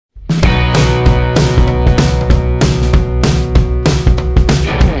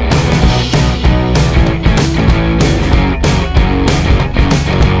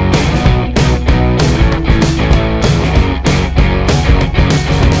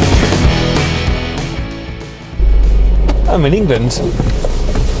I'm in England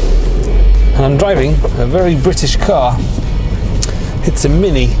and I'm driving a very British car. It's a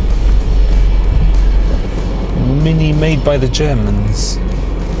Mini made by the Germans.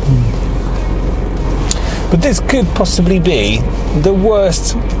 But this could possibly be the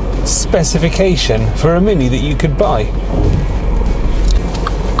worst specification for a Mini that you could buy.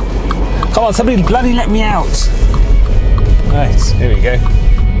 Come on, somebody bloody let me out. Right, here we go.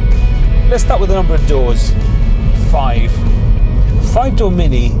 Let's start with the number of doors. 5. A 5-door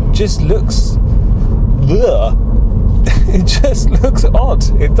Mini just looks... Bleh. It just looks odd.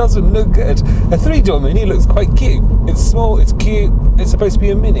 It doesn't look good. A 3-door Mini looks quite cute. It's small, it's cute, it's supposed to be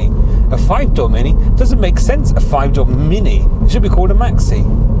a Mini. A 5-door Mini doesn't make sense. A 5-door Mini, it should be called a Maxi.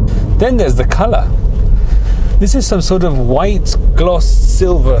 Then there's the colour. This is some sort of white gloss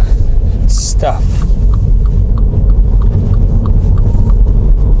silver stuff.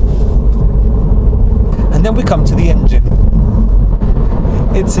 And then we come to the engine.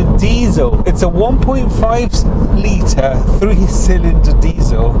 It's a diesel. It's a 1.5 litre 3-cylinder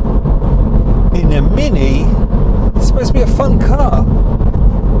diesel in a Mini. It's supposed to be a fun car.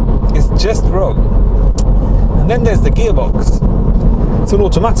 It's just wrong. And then there's the gearbox. It's an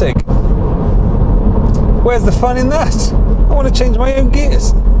automatic. Where's the fun in that? I want to change my own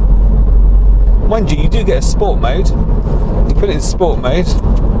gears. Mind you, you do get a sport mode. You put it in sport mode.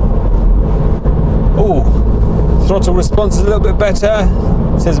 Oh, throttle response is a little bit better.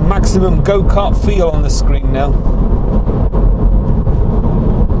 It says maximum go-kart feel on the screen now.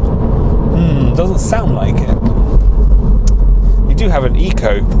 Doesn't sound like it. You do have an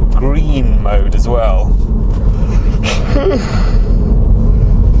eco green mode as well.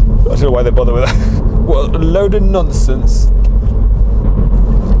 I don't know why they bother with that. What a load of nonsense.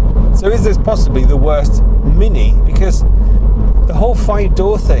 So is this possibly the worst Mini? Because the whole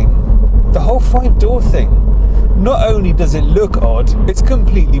 5-door thing, not only does it look odd, it's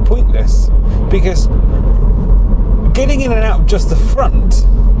completely pointless. Because getting in and out of just the front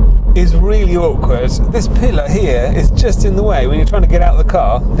is really awkward. This pillar here is just in the way when you're trying to get out of the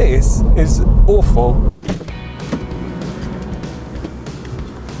car. This is awful.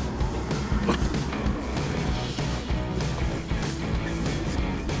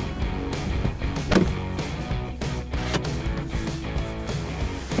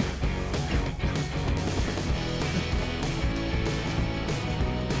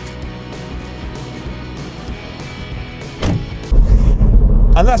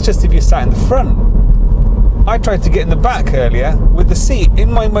 And that's just if you're sat in the front. I tried to get in the back earlier with the seat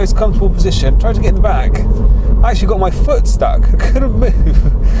in my most comfortable position. Tried to get in the back. I actually got my foot stuck. I couldn't move.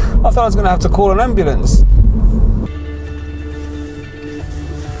 I thought I was going to have to call an ambulance.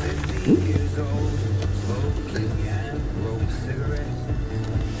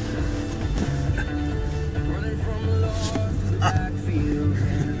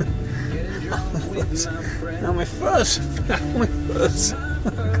 Now my foot. My foot.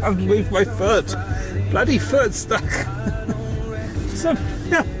 I can't move my foot. Bloody foot stuck. So,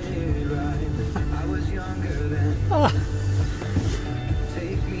 yeah. Ah.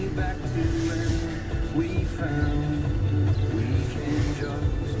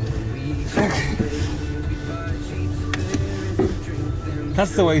 Okay.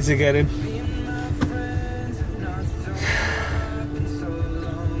 That's the way to get in.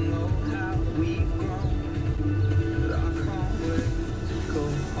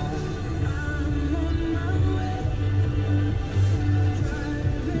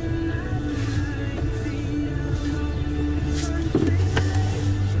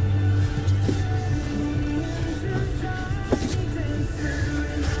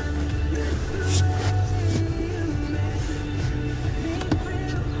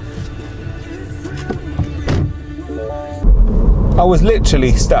 I was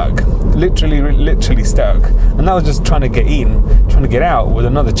literally stuck, literally stuck, and that was just trying to get in, trying to get out with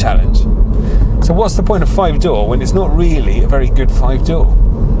another challenge. So what's the point of 5-door when it's not really a very good 5-door?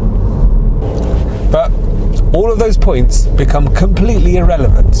 But all of those points become completely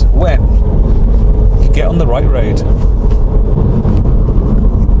irrelevant when you get on the right road.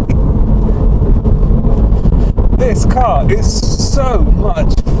 This car is so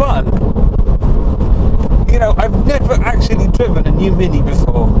much fun. You know, I've never actually driven a new Mini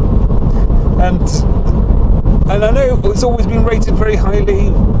before, and I know it's always been rated very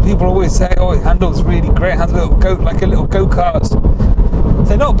highly. People always say, "Oh, it handles really great, it has a little like a little go-kart."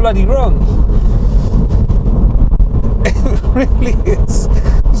 They're not bloody wrong. It really is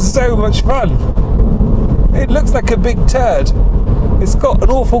so much fun. It looks like a big turd. It's got an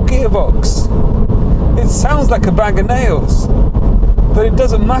awful gearbox. It sounds like a bag of nails, but it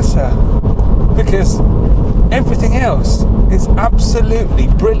doesn't matter because everything else is absolutely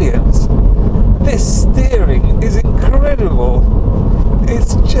brilliant. This steering is incredible.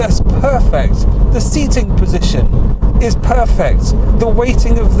 It's just perfect. The seating position is perfect. The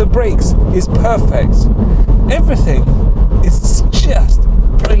weighting of the brakes is perfect. Everything is just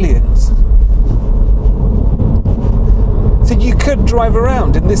brilliant. So you could drive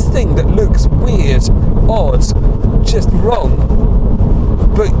around in this thing that looks weird, odd, just wrong.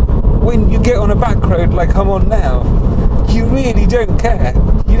 But when you get on a back road like I'm on now, you really don't care.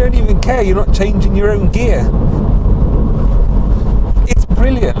 You don't even care. You're not changing your own gear. It's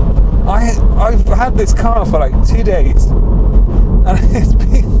brilliant. I've had this car for like 2 days, and it's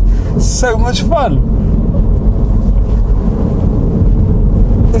been so much fun.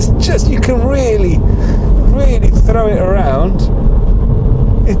 It's just, you can really throw it around.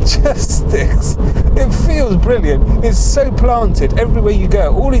 It just sticks. It feels brilliant. It's so planted everywhere you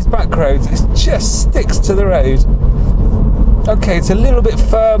go. All these back roads, it just sticks to the road. Okay, it's a little bit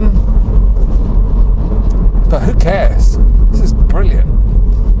firm, but who cares? This is brilliant.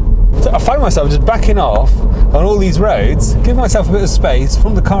 So I find myself just backing off on all these roads, give myself a bit of space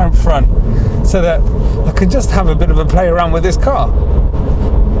from the car in front so that I can just have a bit of a play around with this car,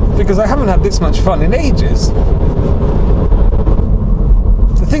 because I haven't had this much fun in ages.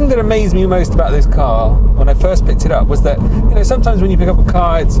 The thing that amazed me most about this car when I first picked it up was that, you know, sometimes when you pick up a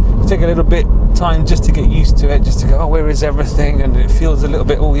car, you take a little bit time just to get used to it, just to go, oh, where is everything? And it feels a little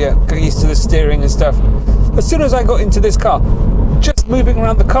bit, oh yeah, get used to the steering and stuff. As soon as I got into this car, just moving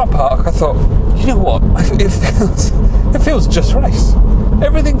around the car park, I thought, you know what? It feels just right.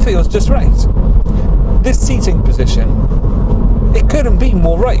 Everything feels just right. This seating position, it couldn't be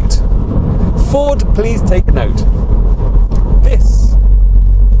more right. Ford, please take note. This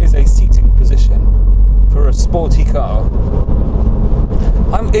is a seating position for a sporty car.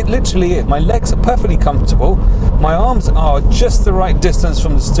 It literally is. My legs are perfectly comfortable. My arms are just the right distance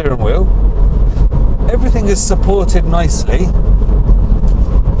from the steering wheel. Everything is supported nicely.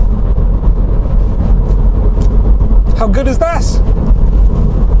 How good is that?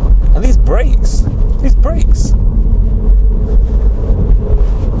 And these brakes.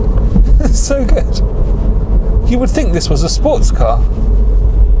 So good. You would think this was a sports car.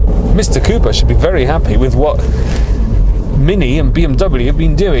 Mr. Cooper should be very happy with what Mini and BMW have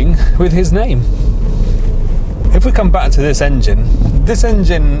been doing with his name. If we come back to this engine,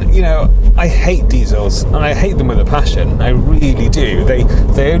 you know, I hate diesels, and I hate them with a passion. I really do.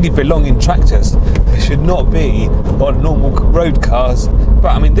 They only belong in tractors. They should not be on normal road cars. But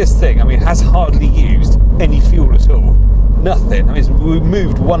I mean, this thing, has hardly used any fuel at all. Nothing. It's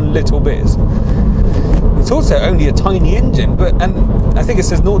moved one little bit. It's also only a tiny engine, and I think it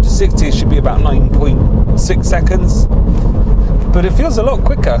says 0 to 60 should be about 9.6 seconds. But it feels a lot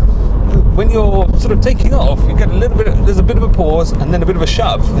quicker. When you're sort of taking off, you get there's a bit of a pause and then a bit of a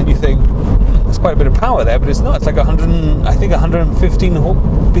shove, and you think, there's quite a bit of power there, but it's not. It's like 115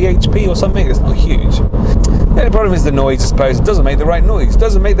 bhp or something. It's not huge. The only problem is the noise, I suppose. It doesn't make the right noise. It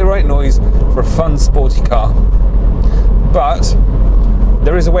doesn't make the right noise for a fun, sporty car. But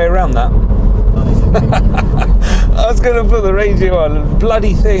there is a way around that. I was going to put the radio on,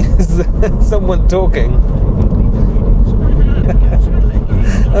 bloody thing is someone talking.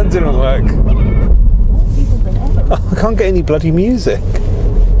 That didn't work. Oh, I can't get any bloody music.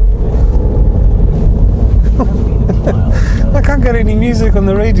 I can't get any music on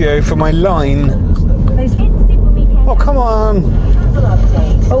the radio for my line. Oh, come on.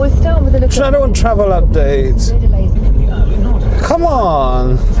 Oh, we're starting with a look. I don't want travel updates. Come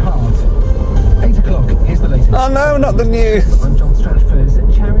on. 8 o'clock, here's the latest. Oh no, not the news. I'm John Stratford's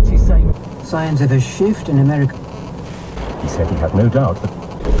charity saying signs of a shift in America. he said he had no doubt that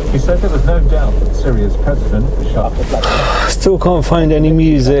there was no doubt that Syria's president Bashar al-Assad. Still can't find any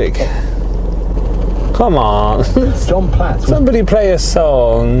music. Come on. John Platt. Somebody play a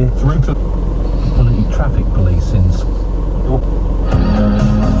song. Quality traffic police in.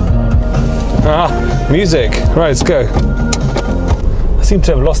 Music. Right, let's go. I seem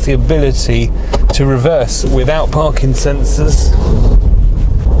to have lost the ability to reverse without parking sensors.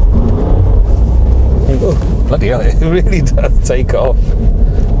 Oh, bloody hell, it really does take off.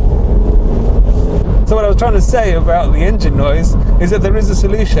 So what I was trying to say about the engine noise is that there is a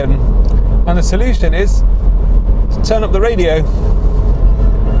solution, and the solution is to turn up the radio.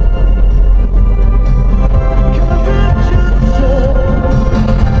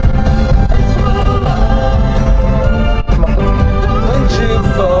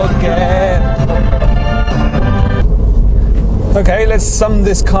 Okay, let's sum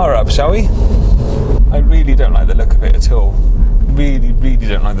this car up, shall we? I really don't like the look of it at all. Really, really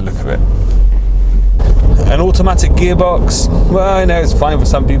don't like the look of it. An automatic gearbox, well, I know it's fine for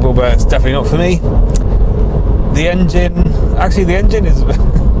some people, but it's definitely not for me. The engine, actually the engine is,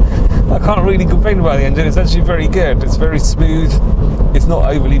 I can't really complain about the engine, it's actually very good. It's very smooth, it's not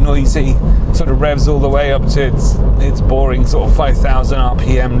overly noisy, sort of revs all the way up to its boring sort of 5,000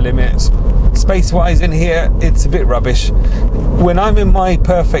 RPM limit. Space-wise in here, it's a bit rubbish. When I'm in my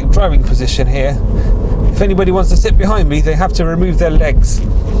perfect driving position here, if anybody wants to sit behind me, they have to remove their legs.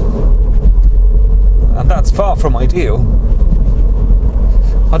 And that's far from ideal.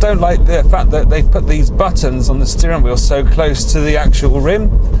 I don't like the fact that they've put these buttons on the steering wheel so close to the actual rim.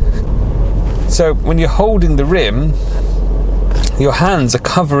 So when you're holding the rim, your hands are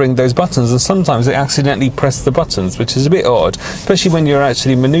covering those buttons, and sometimes they accidentally press the buttons, which is a bit odd, especially when you're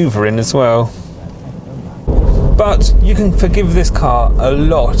actually manoeuvring as well. But you can forgive this car a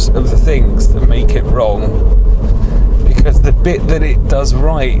lot of the things that make it wrong, because the bit that it does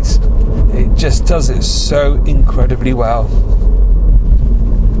right, it just does it so incredibly well.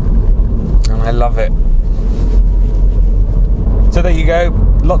 And I love it. So there you go,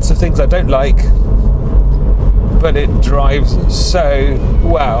 lots of things I don't like, but it drives so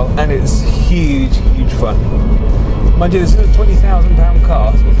well, and it's huge, huge fun. Mind you, this is a £20,000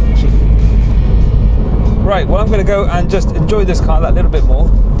 car, so it's not cheap. Right, well I'm going to go and just enjoy this car that little bit more,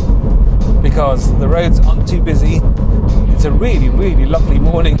 because the roads aren't too busy. It's a really, really lovely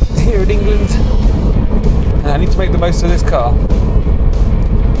morning here in England, and I need to make the most of this car.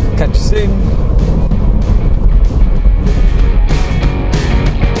 Catch you soon.